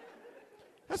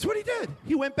 That's what he did.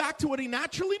 He went back to what he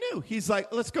naturally knew. He's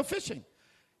like, let's go fishing.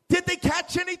 Did they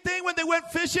catch anything when they went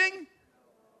fishing?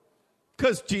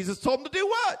 Because Jesus told them to do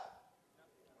what?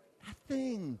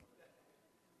 Nothing.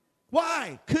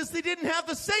 Why? Because they didn't have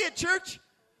the say it, church.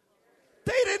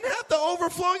 They didn't have the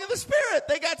overflowing of the Spirit.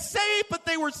 They got saved, but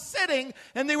they were sitting,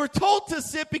 and they were told to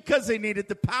sit because they needed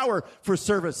the power for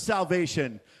service,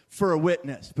 salvation, for a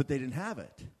witness, but they didn't have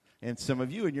it. And some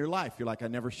of you in your life, you're like, I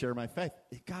never share my faith.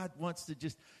 God wants to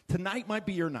tonight might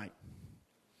be your night.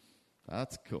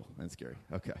 That's cool. That's scary.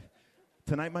 Okay.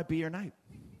 Tonight might be your night.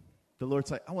 The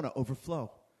Lord's like, I want to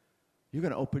overflow. You're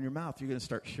going to open your mouth. You're going to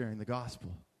start sharing the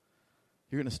gospel.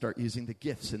 You're going to start using the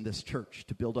gifts in this church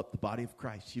to build up the body of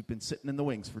Christ. You've been sitting in the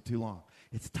wings for too long.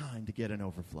 It's time to get an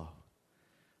overflow.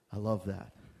 I love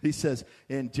that. He says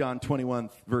in John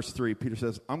 21, verse 3, Peter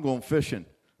says, I'm going fishing.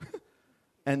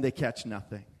 And they catch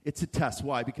nothing. It's a test.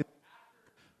 Why? Because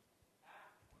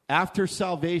after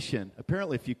salvation,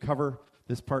 apparently if you cover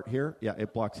this part here, yeah,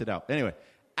 it blocks it out. Anyway,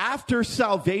 after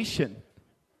salvation,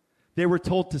 they were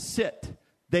told to sit.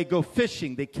 They go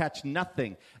fishing. They catch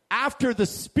nothing. After the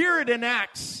Spirit in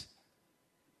Acts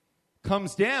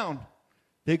comes down,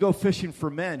 they go fishing for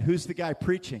men. Who's the guy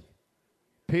preaching?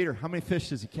 Peter. How many fish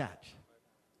does he catch?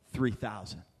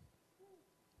 3,000.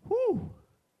 Whew.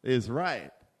 Is right.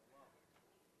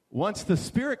 Once the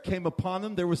Spirit came upon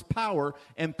them, there was power,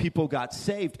 and people got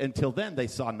saved. Until then, they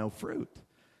saw no fruit.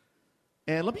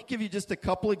 And let me give you just a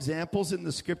couple examples in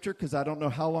the Scripture, because I don't know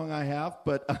how long I have,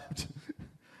 but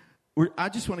I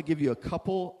just want to give you a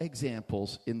couple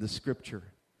examples in the Scripture.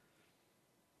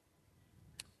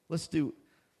 Let's do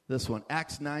this one.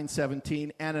 Acts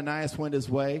 9:17. Ananias went his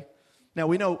way. Now,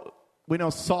 we know we know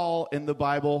Saul in the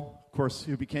Bible, of course,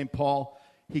 who became Paul.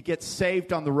 He gets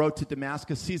saved on the road to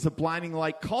Damascus, sees a blinding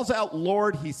light, calls out,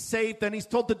 Lord, he's saved. Then he's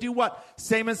told to do what?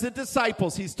 Same as the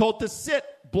disciples. He's told to sit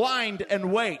blind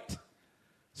and wait.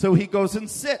 So he goes and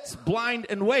sits blind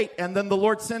and wait. And then the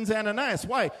Lord sends Ananias.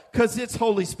 Why? Because it's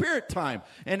Holy Spirit time.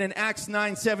 And in Acts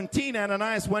 9:17,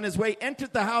 Ananias went his way,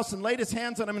 entered the house, and laid his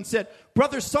hands on him and said,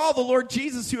 Brother Saul, the Lord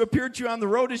Jesus, who appeared to you on the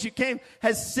road as you came,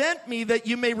 has sent me that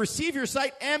you may receive your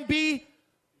sight and be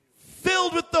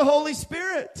filled with the Holy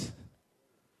Spirit.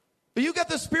 You got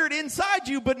the Spirit inside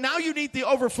you, but now you need the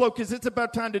overflow because it's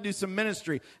about time to do some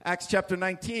ministry. Acts chapter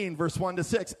 19, verse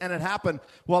 1-6. And it happened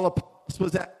while Apollos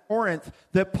was at Corinth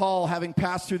that Paul, having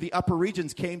passed through the upper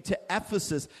regions, came to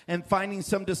Ephesus. And finding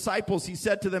some disciples, he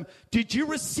said to them, Did you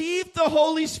receive the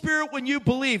Holy Spirit when you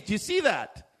believed? Do you see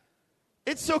that?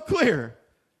 It's so clear.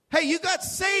 Hey, you got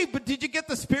saved, but did you get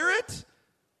the Spirit?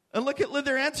 And look at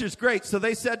their answers. Great. So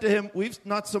they said to him, We've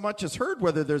not so much as heard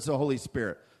whether there's a Holy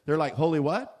Spirit. They're like, Holy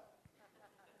what?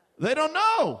 They don't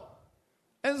know.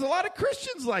 And there's a lot of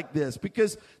Christians like this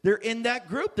because they're in that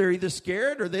group. They're either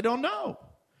scared or they don't know.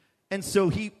 And so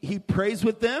he prays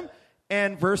with them.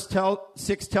 And verse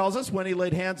 6 tells us when he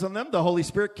laid hands on them, the Holy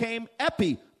Spirit came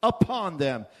upon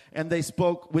them. And they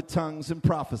spoke with tongues and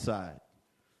prophesied.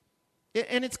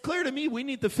 And it's clear to me we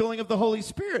need the filling of the Holy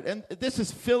Spirit. And this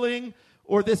is filling,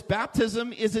 or this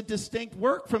baptism is a distinct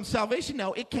work from salvation.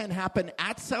 Now, it can happen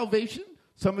at salvation.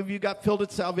 Some of you got filled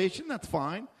at salvation. That's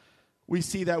fine. We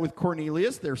see that with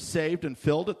Cornelius. They're saved and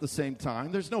filled at the same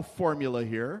time. There's no formula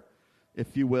here,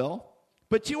 if you will.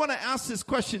 But you want to ask this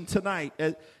question tonight.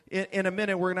 In a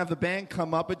minute, we're going to have the band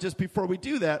come up. But just before we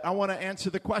do that, I want to answer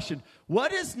the question.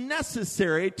 What is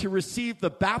necessary to receive the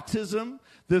baptism,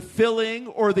 the filling,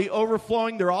 or the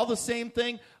overflowing? They're all the same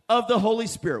thing, of the Holy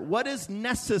Spirit. What is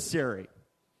necessary?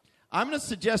 I'm going to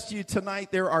suggest to you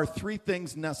tonight there are 3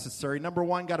 things necessary. Number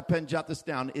 1, got a pen, jot this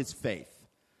down, is faith.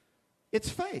 It's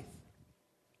faith.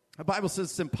 The Bible says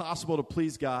it's impossible to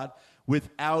please God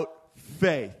without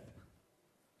faith.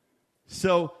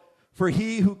 So, for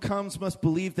he who comes must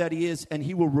believe that he is, and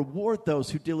he will reward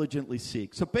those who diligently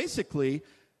seek. So basically,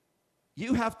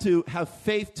 you have to have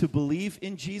faith to believe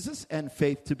in Jesus and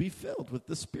faith to be filled with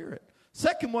the Spirit.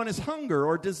 Second one is hunger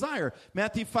or desire.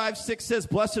 Matthew 5:6 says,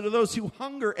 Blessed are those who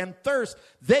hunger and thirst,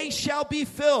 they shall be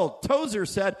filled. Tozer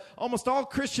said, almost all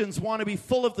Christians want to be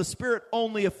full of the Spirit,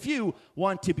 only a few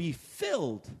want to be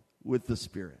filled with the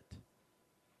Spirit.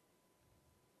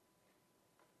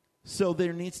 So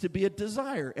there needs to be a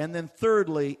desire. And then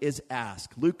thirdly is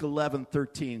ask. Luke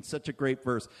 11:13, such a great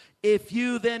verse. If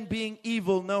you then being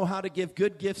evil know how to give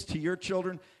good gifts to your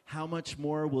children, how much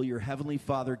more will your heavenly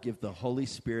Father give the Holy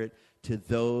Spirit to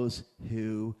those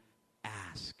who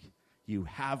ask? You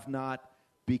have not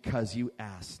because you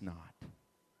ask not.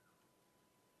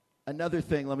 Another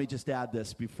thing, let me just add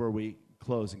this before we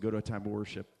close and go to a time of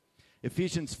worship.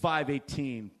 Ephesians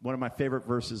 5:18, one of my favorite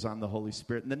verses on the Holy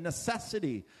Spirit, and the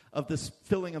necessity of this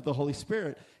filling of the Holy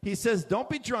Spirit. He says, don't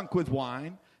be drunk with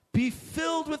wine, be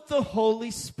filled with the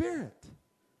Holy Spirit.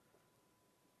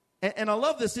 And I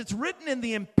love this. It's written in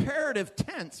the imperative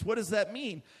tense. What does that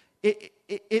mean?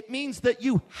 It means that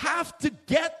you have to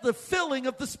get the filling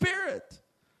of the Spirit.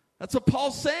 That's what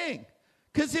Paul's saying.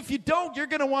 Because if you don't, you're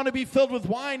going to want to be filled with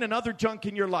wine and other junk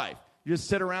in your life. You just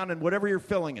sit around and whatever your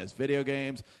filling is, video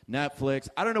games, Netflix,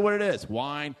 I don't know what it is,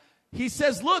 wine. He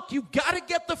says, look, you've got to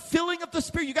get the filling of the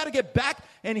Spirit. You've got to get back.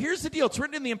 And here's the deal. It's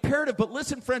written in the imperative, but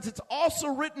listen, friends, it's also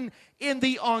written in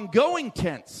the ongoing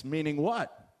tense, meaning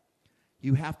what?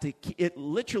 You have to, it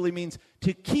literally means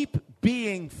to keep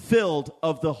being filled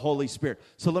of the Holy Spirit.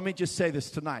 So let me just say this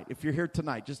tonight. If you're here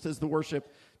tonight, just as the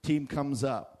worship team comes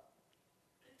up,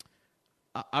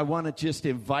 I want to just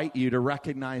invite you to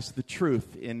recognize the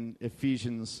truth in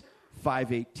Ephesians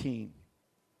 5:18.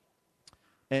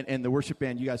 And the worship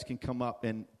band, you guys can come up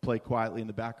and play quietly in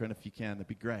the background if you can. That'd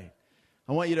be great.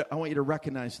 I want you to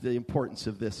recognize the importance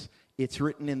of this. It's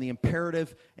written in the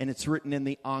imperative and it's written in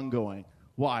the ongoing.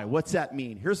 Why? What's that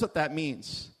mean? Here's what that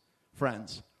means,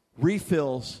 friends.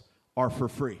 Refills are for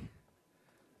free.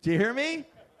 Do you hear me?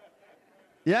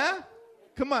 Yeah?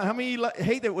 Come on, how many of you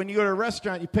hate it when you go to a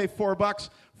restaurant, you pay $4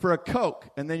 for a Coke,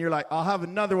 and then you're like, I'll have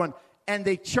another one, and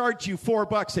they charge you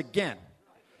 $4 again.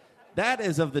 That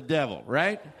is of the devil,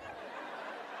 right?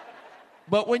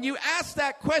 But when you ask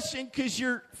that question, because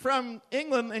you're from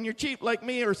England and you're cheap like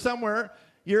me or somewhere,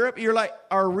 Europe, you're like,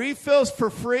 are refills for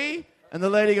free? And the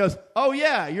lady goes, oh,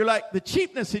 yeah. You're like, the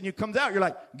cheapness in you comes out. You're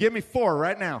like, give me 4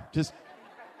 right now. Just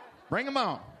bring them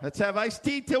on. Let's have iced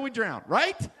tea till we drown,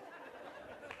 right?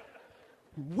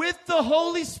 With the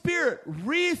Holy Spirit,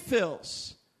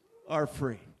 refills are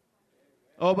free.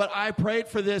 Oh, but I prayed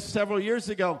for this several years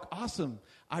ago. Awesome.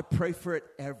 I pray for it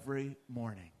every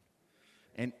morning.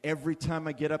 And every time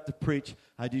I get up to preach,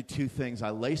 I do two things. I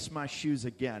lace my shoes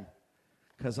again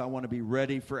because I want to be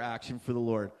ready for action for the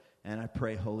Lord. And I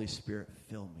pray, Holy Spirit,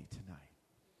 fill me tonight.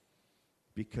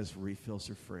 Because refills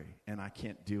are free. And I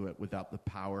can't do it without the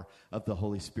power of the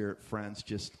Holy Spirit. Friends,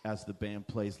 just as the band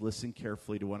plays, listen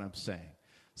carefully to what I'm saying.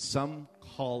 Some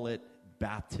call it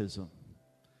baptism.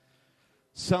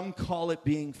 Some call it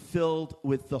being filled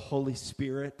with the Holy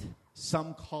Spirit.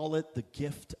 Some call it the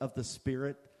gift of the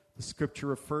Spirit. The Scripture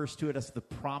refers to it as the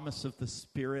promise of the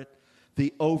Spirit,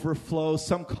 the overflow.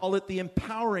 Some call it the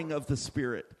empowering of the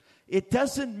Spirit. It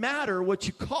doesn't matter what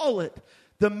you call it.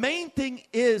 The main thing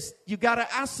is you got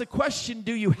to ask the question,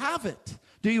 do you have it?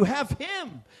 Do you have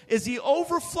Him? Is He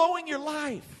overflowing your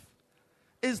life?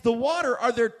 Is the water,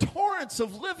 are there torrents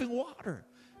of living water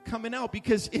coming out?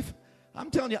 Because if, I'm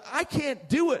telling you, I can't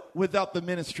do it without the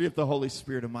ministry of the Holy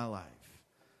Spirit in my life.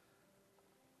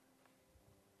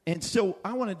 And so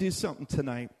I want to do something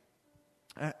tonight.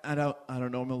 I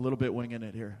don't know, I'm a little bit winging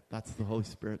it here. That's the Holy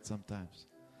Spirit sometimes.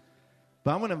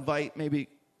 But I'm going to invite maybe,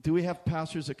 do we have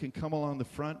pastors that can come along the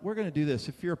front? We're going to do this.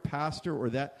 If you're a pastor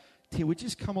or that team, would you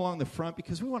just come along the front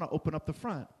because we want to open up the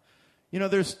front. You know,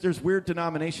 there's weird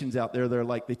denominations out there. They're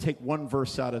like, they take one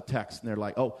verse out of text and they're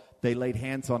like, oh, they laid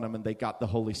hands on them and they got the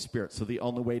Holy Spirit. So the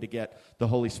only way to get the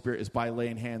Holy Spirit is by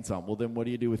laying hands on. Well, then what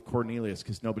do you do with Cornelius?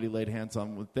 Because nobody laid hands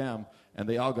on with them and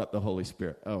they all got the Holy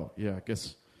Spirit. Oh, yeah, I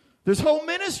guess there's whole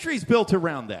ministries built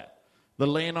around that. The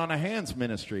laying on of hands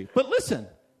ministry. But listen,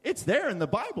 it's there in the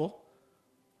Bible.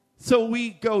 So we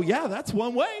go, yeah, that's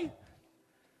one way.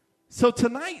 So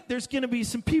tonight there's going to be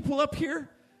some people up here.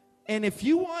 And if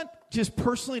you want just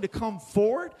personally to come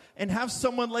forward and have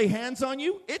someone lay hands on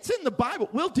you, it's in the Bible.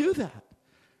 We'll do that.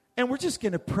 And we're just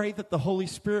going to pray that the Holy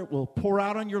Spirit will pour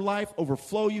out on your life,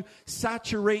 overflow you,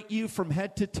 saturate you from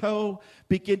head to toe,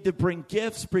 begin to bring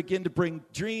gifts, begin to bring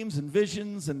dreams and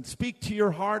visions and speak to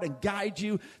your heart and guide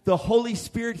you. The Holy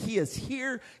Spirit, He is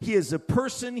here. He is a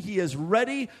person. He is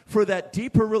ready for that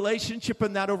deeper relationship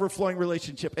and that overflowing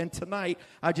relationship. And tonight,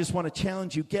 I just want to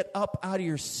challenge you, get up out of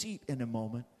your seat in a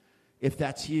moment, if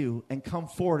that's you, and come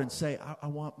forward and say, I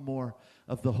want more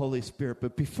of the Holy Spirit.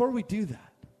 But before we do that,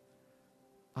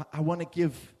 I want to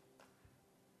give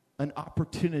an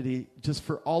opportunity just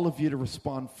for all of you to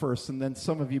respond first, and then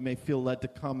some of you may feel led to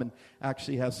come and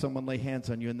actually have someone lay hands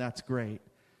on you, and that's great.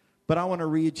 But I want to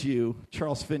read you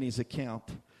Charles Finney's account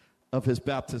of his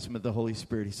baptism of the Holy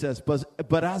Spirit. He says,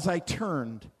 but as I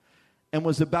turned and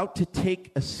was about to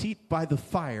take a seat by the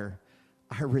fire,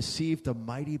 I received a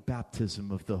mighty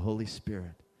baptism of the Holy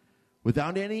Spirit.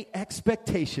 Without any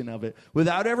expectation of it,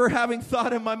 without ever having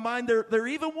thought in my mind there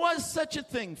even was such a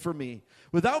thing for me,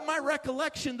 without my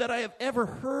recollection that I have ever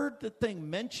heard the thing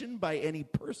mentioned by any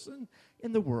person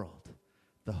in the world,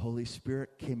 the Holy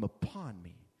Spirit came upon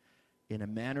me in a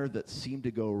manner that seemed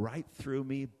to go right through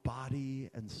me,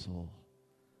 body and soul.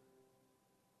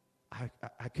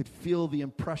 I could feel the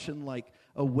impression like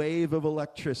a wave of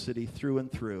electricity through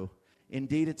and through.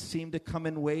 Indeed, it seemed to come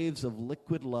in waves of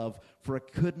liquid love, for I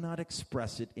could not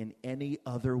express it in any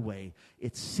other way.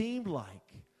 It seemed like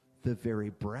the very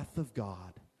breath of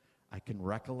God. I can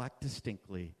recollect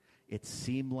distinctly. It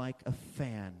seemed like a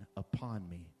fan upon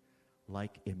me,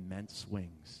 like immense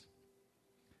wings.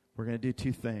 We're going to do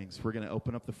two things. We're going to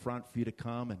open up the front for you to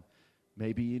come, and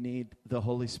maybe you need the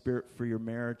Holy Spirit for your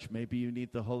marriage. Maybe you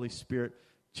need the Holy Spirit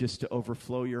just to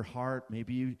overflow your heart.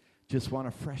 Maybe you just want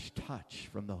a fresh touch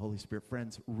from the Holy Spirit.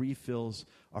 Friends, refills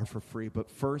are for free. But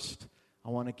first, I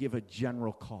want to give a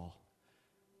general call.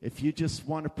 If you just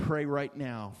want to pray right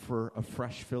now for a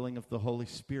fresh filling of the Holy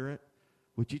Spirit,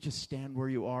 would you just stand where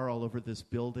you are all over this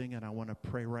building? And I want to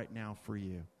pray right now for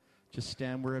you. Just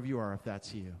stand wherever you are if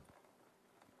that's you.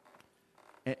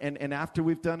 And after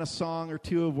we've done a song or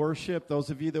two of worship, those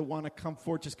of you that want to come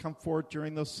forward, just come forward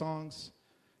during those songs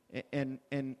and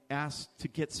ask to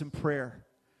get some prayer.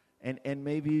 And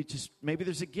maybe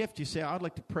there's a gift. You say, I'd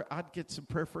like to pray. I'd get some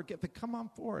prayer for a gift. Then come on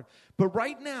forward. But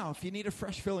right now, if you need a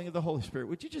fresh filling of the Holy Spirit,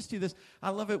 would you just do this? I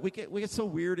love it. We get so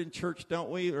weird in church, don't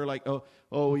we? Or like,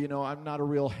 I'm not a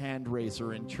real hand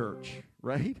raiser in church,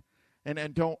 right?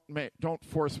 And don't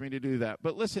force me to do that.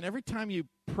 But listen, every time you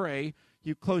pray,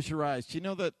 you close your eyes. Do you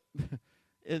know that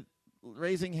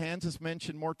raising hands is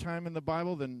mentioned more time in the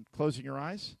Bible than closing your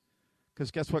eyes? Because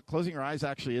guess what? Closing your eyes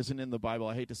actually isn't in the Bible.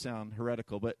 I hate to sound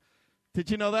heretical, but did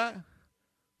you know that?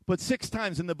 But 6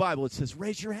 times in the Bible it says,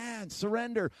 raise your hands,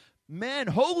 surrender. Men,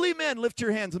 holy men, lift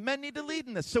your hands. Men need to lead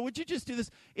in this. So would you just do this?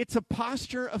 It's a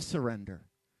posture of surrender.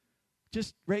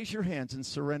 Just raise your hands and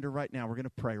surrender right now. We're going to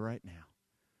pray right now.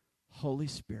 Holy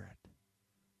Spirit,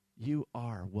 you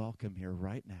are welcome here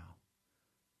right now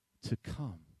to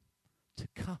come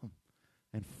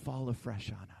and fall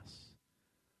afresh on us.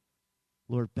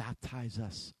 Lord, baptize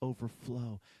us,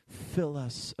 overflow, fill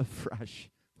us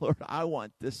afresh. Lord, I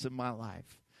want this in my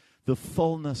life. The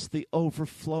fullness, the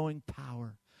overflowing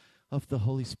power of the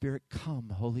Holy Spirit. Come,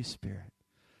 Holy Spirit,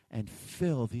 and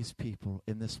fill these people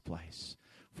in this place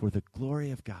for the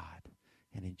glory of God.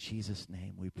 And in Jesus'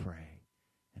 name we pray.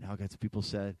 And all God's people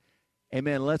said,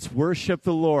 amen. Let's worship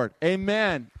the Lord.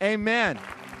 Amen. Amen.